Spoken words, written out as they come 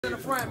In the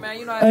front, man.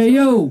 You know hey,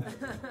 yo,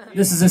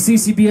 this is a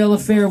CCBL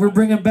affair. We're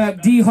bringing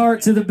back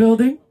DEHART to the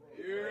building.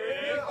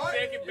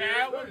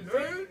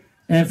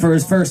 And for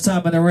his first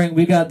time in the ring,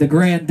 we got the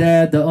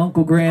granddad, the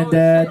uncle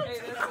granddad,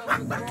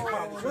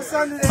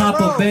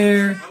 Papa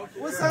Bear,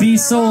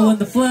 BSOUL in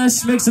the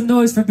flesh. Make some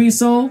noise for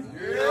BSOUL.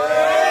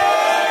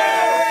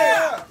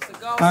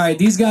 All right,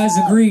 these guys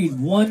agreed.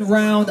 1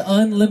 round,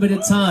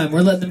 unlimited time.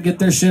 We're letting them get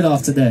their shit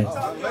off today.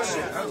 All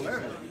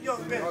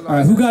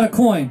right, who got a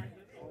coin?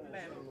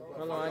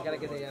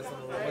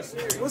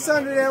 What's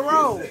under that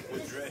robe?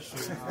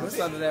 what's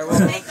under that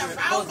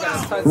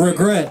robe?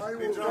 Regret.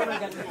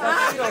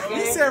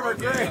 He said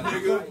regret.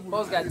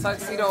 Both got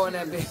tuxedo in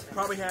that bitch.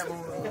 Probably had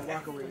one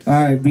locker room. All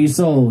right,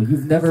 BSOUL,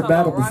 you've never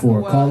battled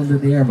before. Call it in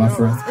the air, my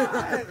friend.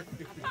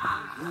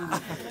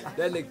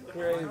 That nigga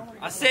crazy.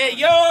 I said,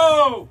 yo!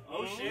 Oh,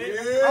 shit.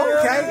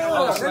 Okay.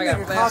 Oh, That I got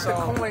nigga flash caught the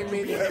on. coin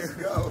meeting.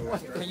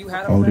 Can you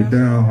have Hold it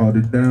down, hold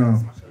it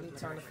down.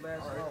 Turn the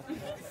flash off.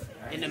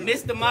 In the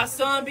midst of my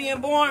son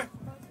being born,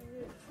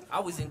 I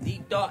was in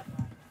deep thought.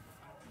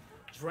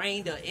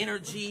 Drained of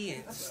energy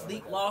and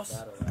sleep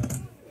loss.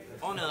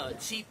 On a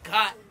cheap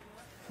cot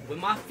with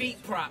my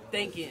feet propped,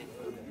 thinking,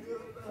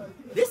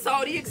 this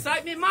all the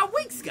excitement my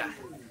week's got.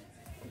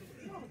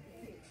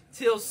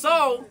 Till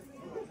Soul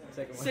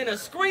sent a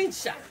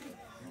screenshot.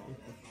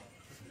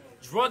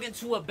 Drug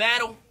into a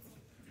battle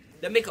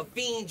that make a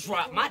fiend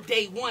drop. My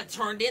day one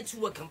turned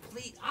into a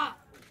complete op.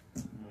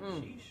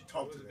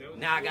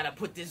 Now I gotta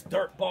put this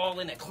dirt ball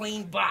in a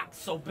clean box,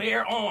 so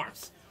bare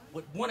arms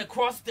with one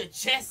across the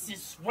chest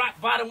is rock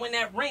bottom when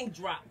that ring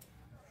drop.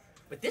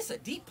 But this a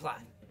deep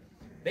plot.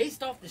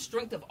 Based off the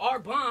strength of our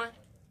bond,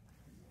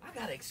 I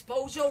gotta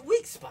expose your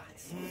weak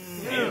spots.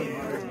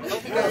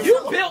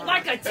 You built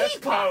like a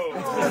teapot.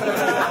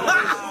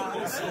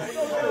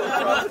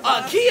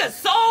 A Kia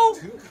Soul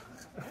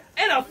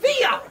and a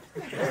Fiat.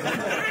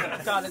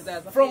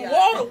 From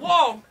wall to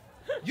wall,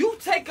 you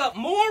take up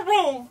more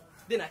room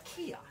than a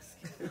kiosk.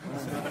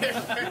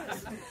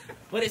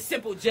 But it's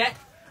simple, Jack.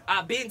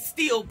 I've been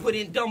still put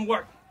in dumb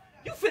work.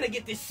 You finna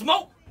get this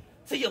smoke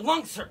till your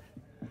lungs hurt.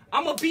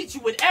 I'ma beat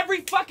you with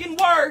every fucking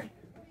word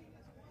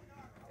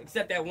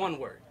except that one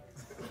word.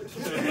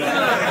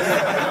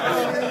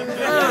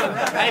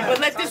 Hey, but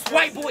let this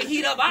white boy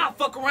heat up. I'll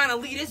fuck around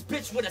and leave this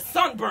bitch with a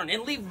sunburn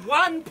and leave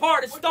one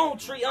part of Stone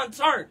Tree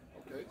unturned.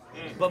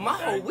 But my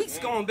whole week's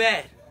going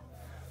bad.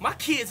 My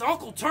kid's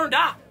uncle turned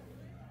out.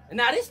 And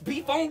now this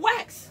beef on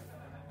wax.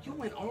 You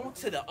went on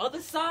to the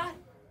other side?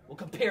 Well,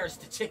 compare us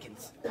to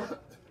chickens.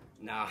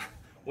 Nah,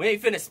 we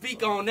ain't finna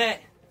speak on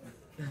that.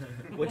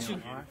 What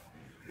you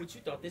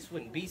thought this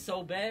wouldn't be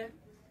so bad?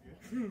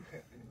 I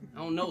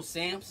don't know,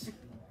 Sams.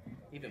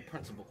 Even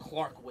Principal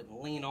Clark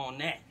wouldn't lean on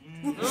that.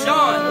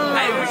 Sean!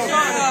 Hey, where's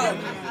Sean?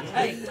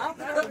 Hey,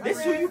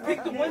 this who you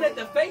picked to win at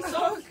the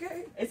face-off?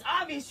 It's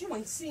obvious you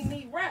ain't seen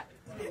me rap.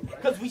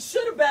 Because we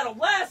should have battled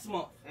last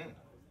month.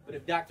 But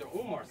if Dr.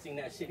 Umar seen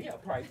that shit, he'll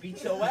probably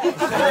beat your ass.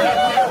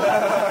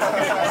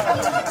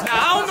 Now,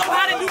 I don't know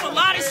how to do a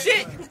lot of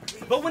shit,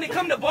 but when it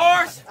come to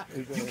bars,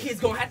 you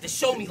kids gonna have to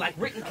show me like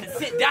written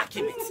consent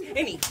documents.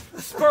 Any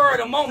spur of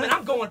the moment,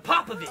 I'm going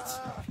Popovich.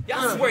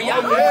 Y'all swear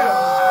y'all.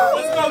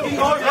 Let's go,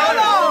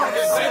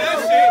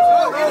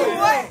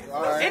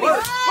 Any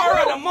spur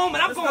of the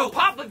moment, I'm going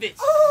Popovich.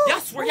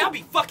 Y'all swear y'all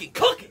be fucking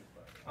cooking.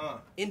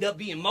 End up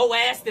being more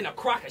ass than a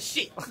crock of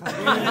shit.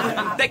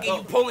 Thinking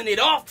you pulling it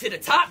off to the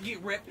top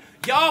get ripped,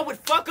 y'all would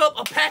fuck up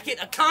a packet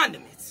of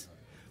condiments.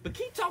 But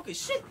keep talking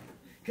shit,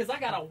 cause I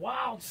got a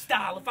wild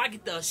style if I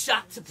get the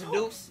shot to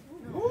produce.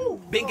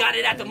 Been got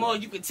it at the mall,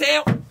 you can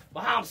tell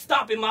by how I'm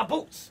stomping my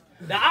boots.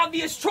 The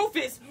obvious truth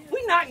is,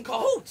 we not in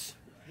cahoots.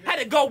 Had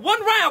to go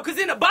 1 round, cause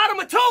in the bottom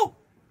of 2.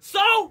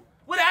 So,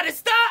 without a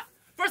stop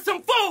for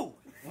some food.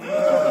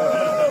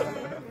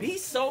 Be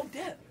so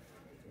deaf.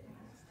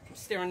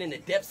 Staring in the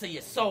depths of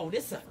your soul.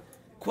 This a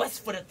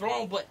quest for the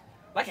throne, but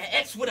like an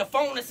ex with a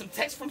phone and some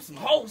text from some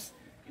hoes,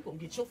 you gonna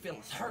get your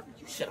feelings hurt.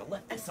 You should have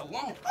left this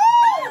alone.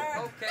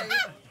 Okay.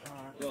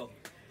 Well,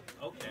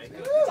 okay.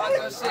 Talk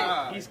your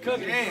shit. He's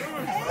cooking.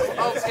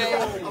 Okay.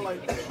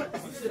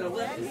 You should have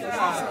left this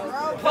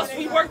alone. Plus,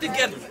 we work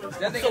together,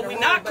 so we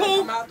not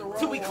cool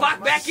till we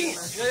clock back in.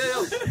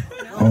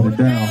 Hold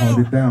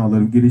it down, let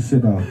him get his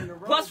shit off.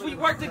 Plus, we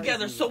work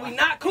together, so we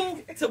not cool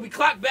till we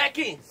clock back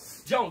in.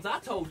 Jones, I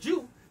told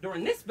you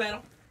during this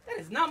battle, that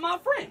is not my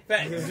friend.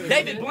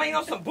 David Blaine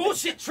on some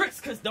bullshit tricks,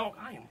 cause dog,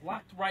 I am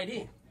locked right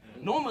in.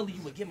 Normally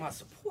you would get my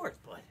support,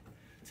 but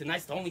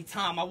tonight's the only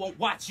time I won't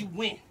watch you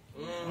win.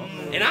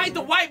 And I ain't the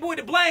white boy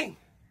to blame. You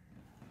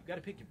gotta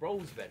pick your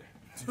bros better.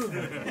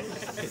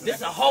 Cause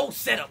this a whole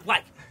setup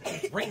like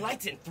ring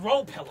lights and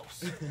throw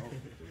pillows.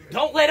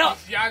 Don't let up,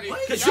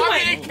 cause you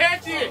ain't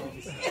catch it.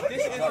 What he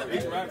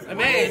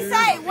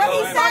say?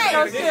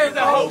 This is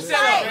the whole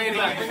setup.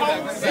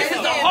 This is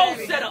the whole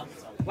setup.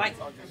 Like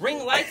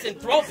ring lights and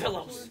throw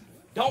pillows.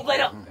 Don't let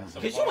up,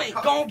 cause you ain't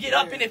gonna get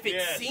up, and if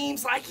it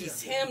seems like he's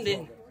him,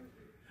 then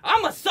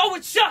I'ma sew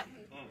it shut.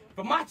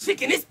 For my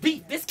chicken, this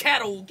beef, this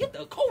cattle will get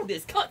the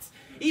coldest cuts.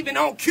 Even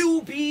on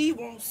QB,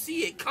 won't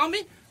see it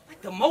coming. Like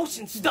the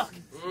motion stuck.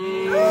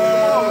 You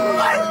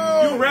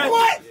rapping.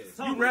 What?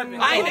 You rapping.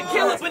 I ain't a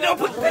killer, but don't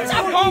put bitch.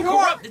 I'm gon'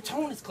 corrupt. The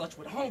tone is clutch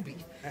with home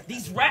beat.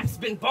 These raps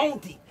been bone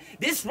deep.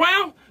 This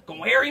round,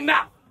 gon' air him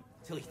out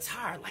till he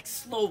tired like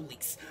slow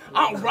leaks.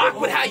 I don't rock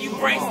with how you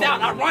branched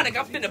out. Ironic,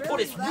 I'm finna pull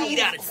this weed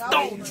out of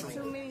stone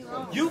tree.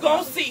 You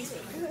gon' see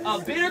a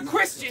bitter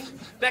Christian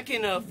back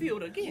in the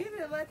field again.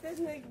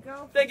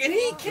 Thinking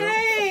he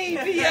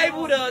can't be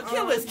able to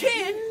kill his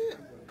kin.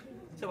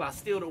 So I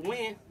steal the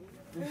win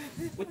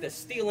with the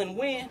stealing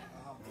win.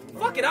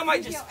 Fuck it, I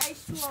might just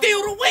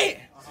steal the win.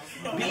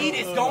 Beat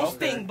is gon'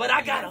 sting, but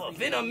I got a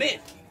venom in.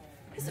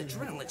 It's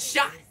adrenaline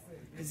shot.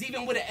 Cause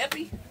even with an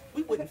epi,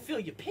 we wouldn't feel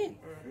your pin.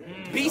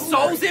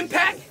 BSOUL's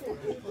impact,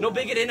 no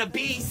bigger than a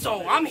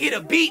BSOUL. I'm here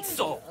to beat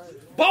soul.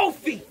 Both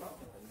feet,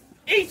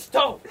 each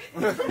toe.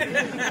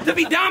 To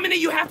be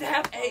dominant, you have to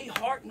have a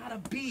heart, not a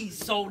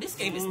BSOUL. This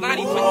game is not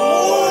even.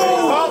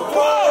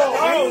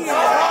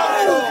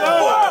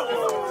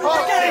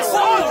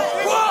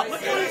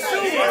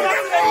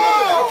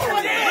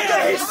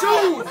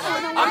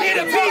 I'm here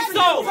to be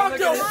soul.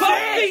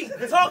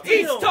 Both feet,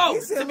 each toe.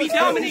 To be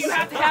dominant, you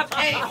have to have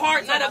a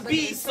heart, not a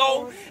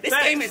BSOUL. This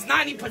game is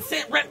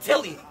 90%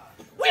 reptilian.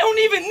 We don't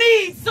even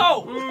need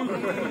soul.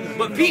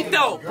 But Pete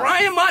though,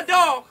 Brian my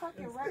dog.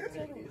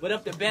 But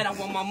up the bed, I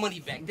want my money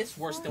back. This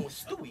worse than what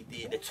Stewie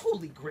did. The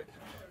Thule grip.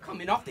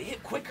 Coming off the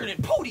hip quicker than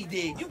Pootie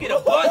did. You get a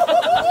butt.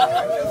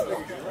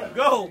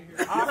 Go.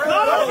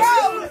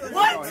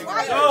 What?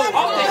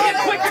 Off the hip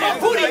quicker than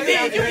Pootie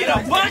did. You get a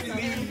butt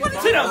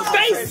to the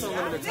face.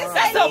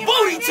 That's a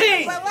booty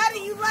team.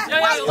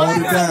 Hold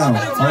it down.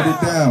 Hold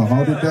it down.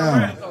 Hold it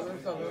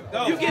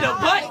down. You get a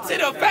butt to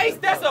the face.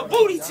 That's a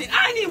booty chin.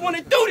 I ain't even want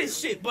to do this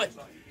shit, but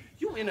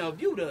you in a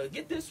view to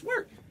get this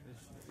work.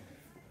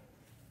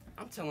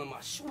 I'm telling my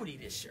shorty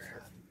this shit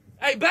hurt.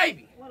 Hey,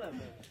 baby.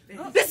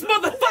 This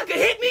motherfucker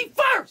hit me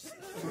first.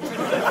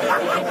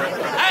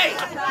 Hey,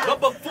 but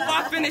before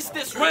I finish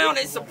this round,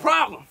 it's a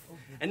problem.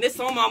 And this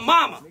on my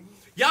mama.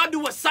 Y'all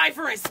do a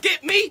cipher and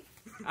skip me,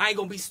 I ain't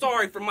gonna be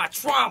sorry for my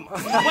trauma.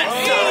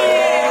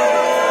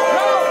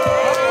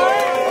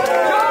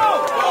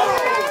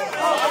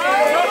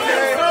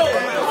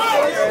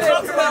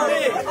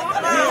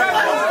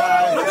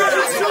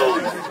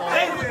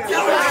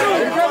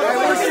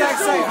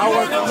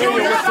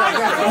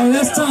 Oh,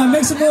 that's time.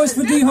 Make some noise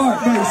for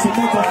DEHART. Make some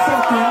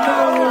motherfucking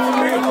noise.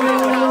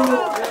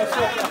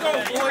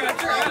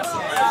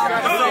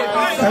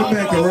 That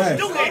man can rap.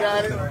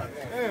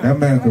 That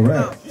man can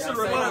rap.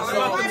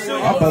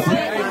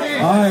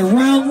 All right,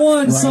 round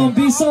one. So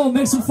BSOUL,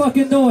 make some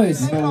fucking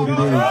noise. You know what it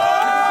is.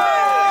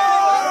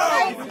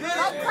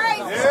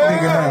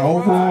 Nigga had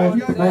overall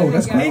hit the road.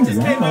 That's crazy. He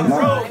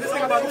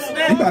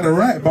about to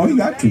rap, bro. He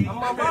got to.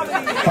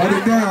 Hold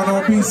it down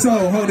on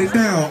BSOUL. Hold it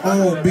down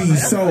on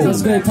BSOUL.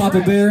 Let's go,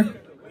 Papa Bear.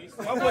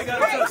 My boy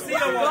got a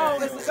tuxedo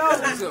on.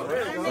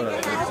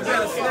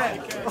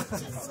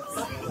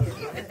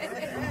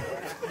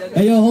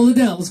 Hey, yo, hold it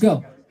down. Let's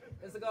go.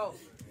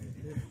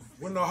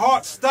 When the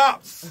heart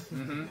stops,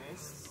 the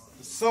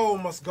soul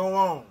must go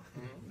on.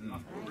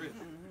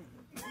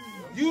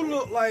 You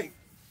look like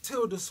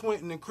Tilda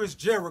Swinton and Chris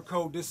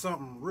Jericho did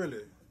something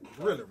really,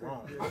 really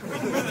wrong.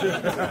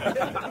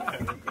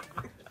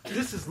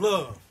 This is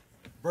love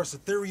versus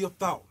ethereal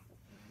thought.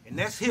 And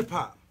that's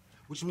hip-hop,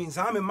 which means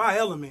I'm in my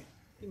element.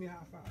 Give me a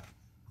high five.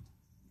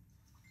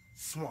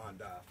 Swan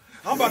dive.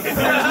 I'm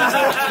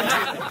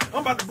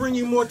about to bring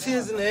you more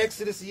tears in the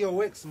Exodus of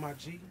your ex, my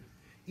G.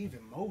 Even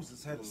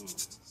Moses had a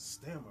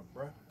stammer,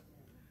 bruh.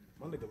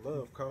 My nigga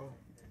love Cole.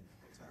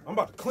 I'm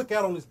about to click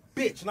out on this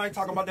bitch, and I ain't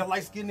talking about that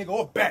light-skinned nigga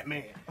or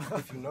Batman.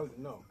 If you know, you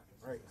know,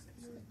 right?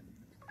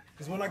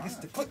 Because when I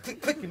get to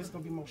clicking, it's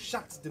gonna be more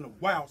shots than a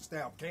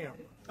wild-style camera.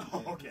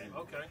 Okay.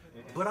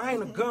 But I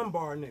ain't a gun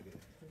bar nigga.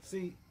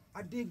 See,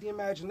 I dig the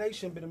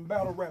imagination, but in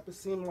battle rap, it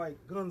seem like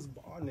guns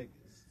bar niggas.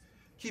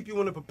 Keep you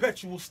in a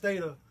perpetual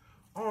state of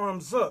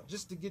arms up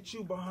just to get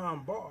you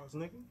behind bars,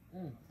 nigga.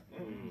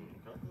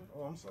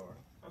 Oh, I'm sorry.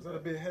 Was that a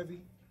bit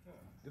heavy?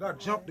 Did I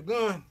jump the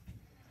gun?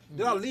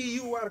 Did I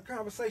leave you out of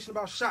conversation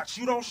about shots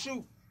you don't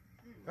shoot?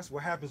 That's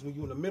what happens when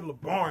you in the middle of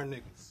barring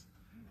niggas.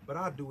 But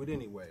I'll do it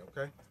anyway,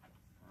 okay?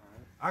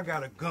 I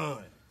got a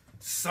gun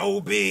so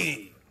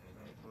big.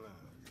 Nah,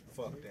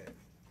 fuck that.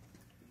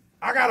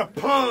 I got a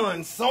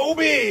pun so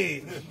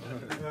big.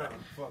 Nah,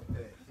 fuck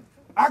that.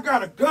 I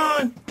got a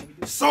gun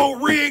so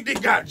rigged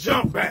it got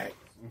jump back.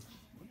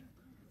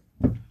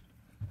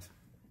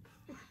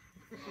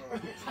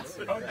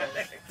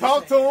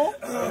 Talk to him.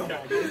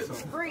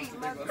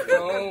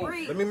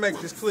 Let me make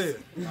this clear.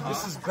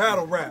 This is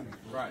battle rap.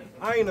 Right.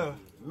 I ain't a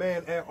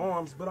man at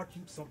arms, but I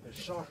keep something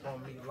sharp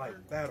on me like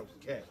battle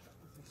cat.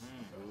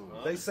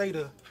 They say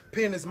the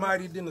pen is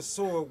mightier than the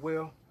sword.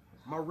 Well,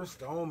 my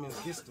wrist of omens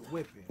gets the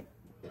whipping.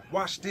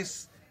 Watch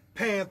this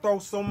pan throw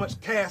so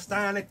much cast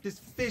iron at this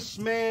fish,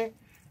 man,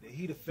 that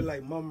he'd feel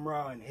like Mum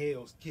Ra in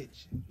Hell's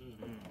Kitchen.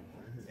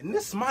 And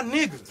this is my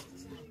nigga.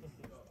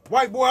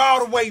 White boy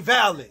all the way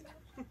valid.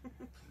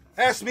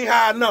 Ask me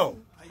how I know.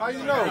 How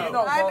you know?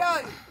 I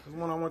know.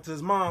 When I went to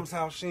his mom's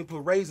house, she ain't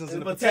put raisins in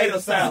the Potato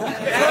salad.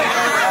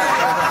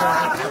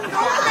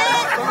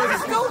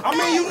 I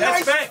mean, you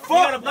nice as You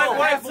got a fuck. black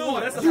wife too.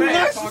 That's a You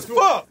fact. nice as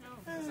fuck.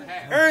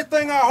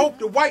 Everything I hoped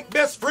the white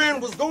best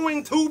friend was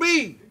going to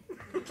be.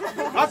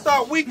 I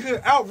thought we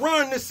could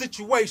outrun this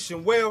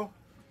situation. Well,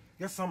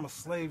 guess I'm a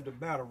slave to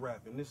battle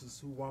rap, and this is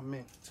who I'm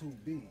meant to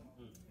be.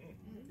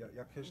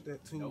 Y'all catch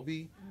that? To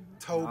be,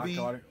 Toby.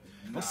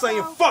 I'm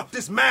saying fuck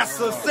this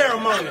master of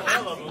ceremony.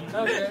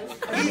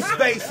 East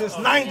Bay since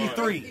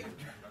 '93.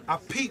 I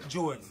peep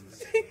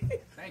Jordans.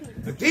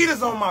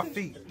 Adidas on my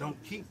feet. Don't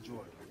keep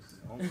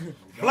Jordans.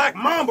 Black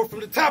Mamba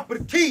from the top of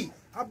the key.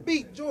 I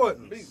beat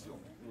Jordans.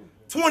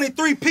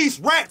 23-piece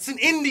rats and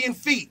Indian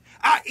feet.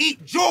 I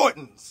eat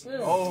Jordans.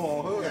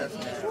 Go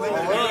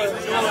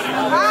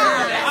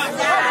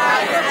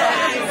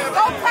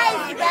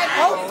crazy,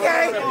 baby.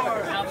 Okay.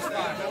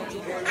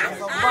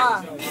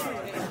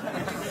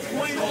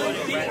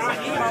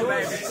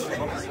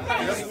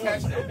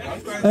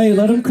 Hey,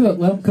 let him cook.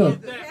 Let him cook.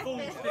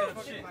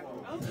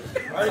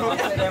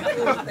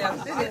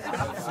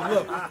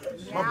 Look,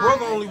 my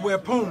brother only wear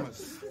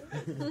Pumas.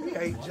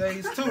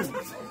 KJ's too.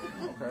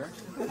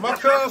 My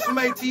cuz from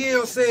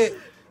ATL said,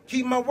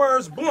 keep my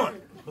words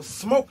blunt, but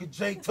smoke it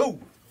J2.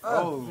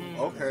 Oh,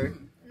 okay.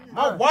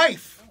 My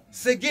wife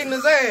said, get in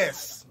his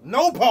ass.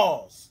 No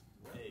pause.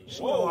 It's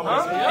cool.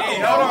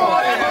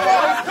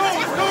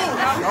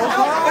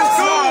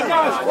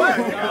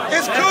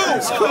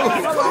 It's cool.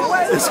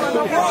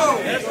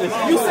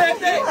 You said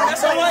that.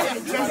 That's all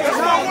right. That's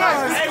my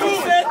wife. It's You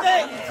cool. said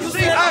that. You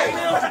See, hey,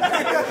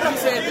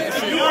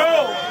 You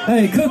roll.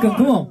 Hey, cook him.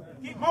 Come on.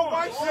 my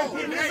wife said,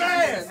 get in his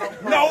ass.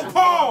 No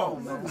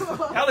pause.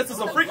 Hell, this is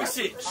some freaky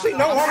shit. She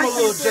know I'm a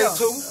little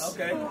J2.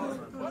 Okay.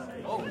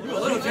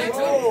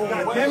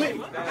 God damn it.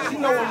 She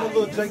know I'm a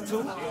little J2.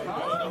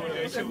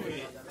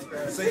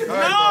 See,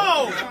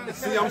 No!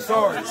 See, I'm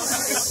sorry.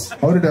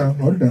 Hold it down.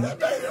 Hold it down.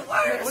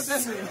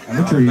 I'm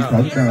intrigued.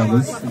 Hold it down.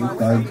 Let's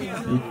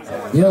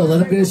Yo,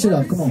 let him get his shit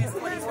up. Come on. Keep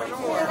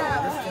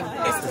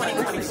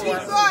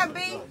going,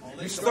 B.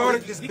 You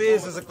started this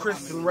biz as a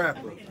Christian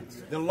rapper,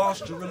 then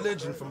lost your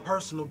religion from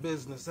personal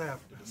business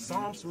after. The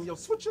Psalms from your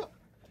switch up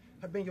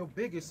have been your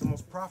biggest and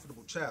most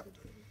profitable chapter.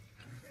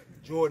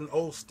 Jordan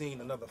Osteen,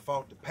 another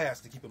fault to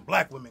pastor, keeping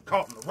black women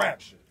caught in the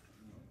rapture.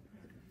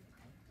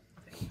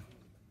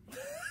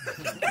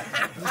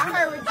 I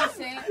heard what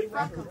you said.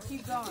 Fuck 'em.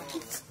 Keep going.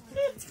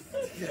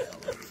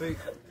 See,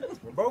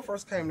 when Bo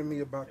first came to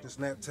me about this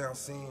Naptown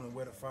scene and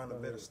where to find a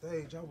better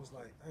stage, I was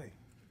like, hey,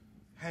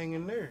 hang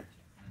in there. You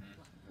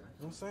know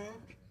what I'm saying?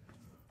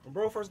 When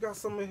Bro first got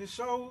some of his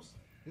shows,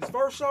 his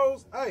first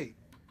shows, hey,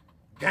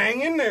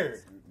 gang in there.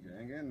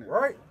 Gang in there.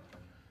 Right?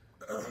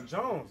 When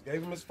Jones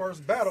gave him his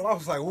first battle, I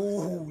was like,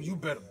 ooh, you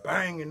better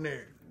bang in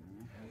there.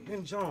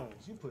 Then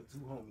Jones, you put two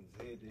homies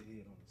head to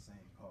head on the same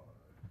card.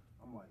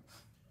 I'm like,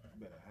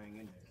 you better hang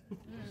in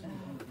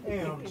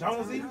there. Damn,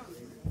 Jonesy,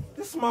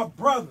 this is my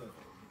brother.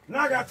 Now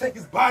I gotta take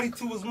his body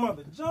to his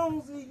mother.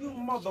 Jonesy, you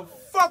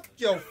motherfuck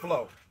your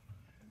flow.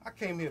 I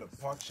came here to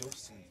part your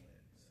seeds.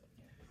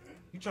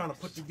 You trying to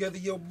put together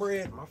your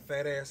bread? My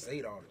fat ass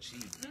ate all the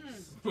cheese.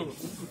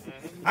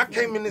 I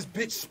came in this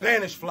bitch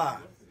Spanish fly.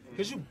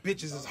 Cause you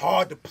bitches is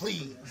hard to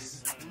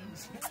please.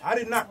 I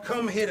did not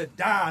come here to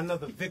die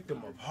another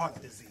victim of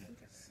heart disease.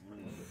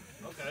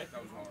 Okay.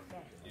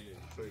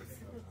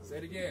 Say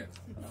it again.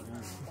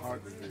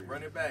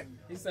 Run it back.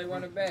 He say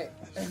run it back.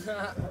 What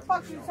the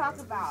fuck you talk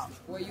about?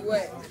 Where you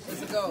at?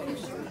 Let's go.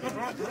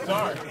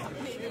 Sorry.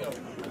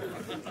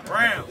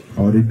 Brown.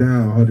 hold it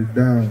down. Hold it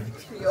down.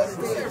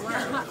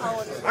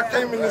 I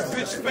came in this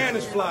bitch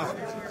Spanish fly.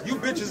 You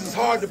bitches is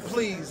hard to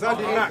please. I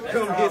did not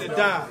come here to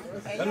die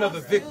another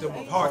victim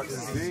of heart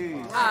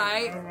disease.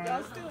 Alright.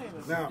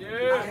 Now,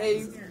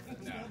 Hey.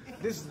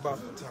 this is about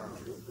the time.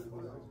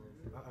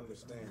 I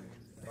understand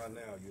by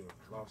now you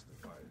have lost the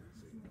fight.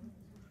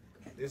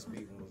 See, this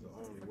beating was the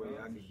only way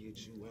I could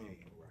get you in.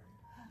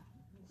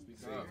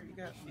 I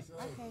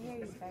can't hear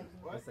you, baby.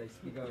 I say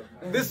speak up.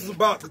 This is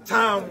about the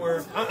time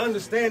where I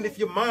understand if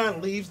your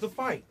mind leaves the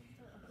fight.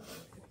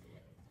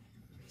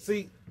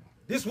 See,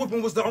 this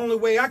whooping was the only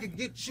way I could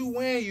get you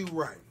and you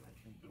right.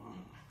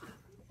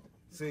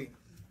 See.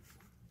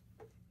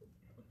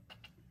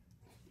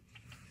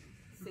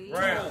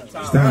 Brown. It's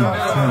time.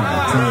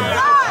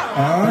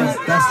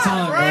 That's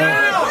time, bro. You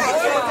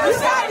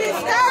got this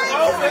thing.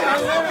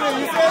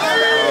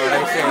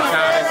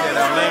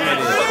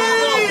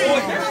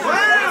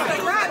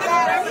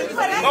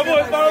 My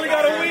boy finally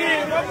got a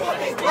win.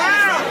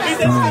 He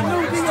said,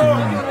 let's go.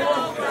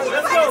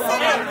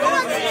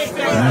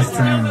 Last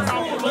time.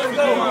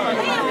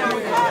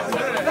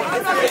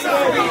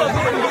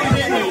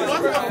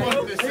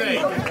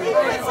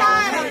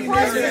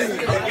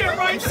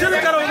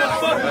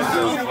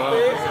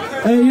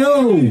 Hey,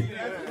 yo.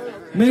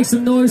 Make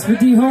some noise for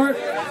DEHART.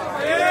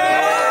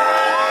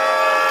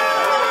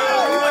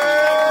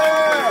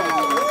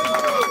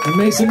 And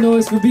make some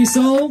noise for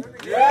BSOUL.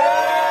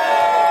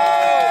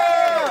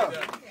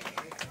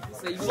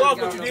 Say You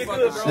Welcome, you did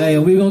good, bro. Hey,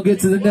 we gonna get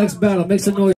to the next battle. Make some noise.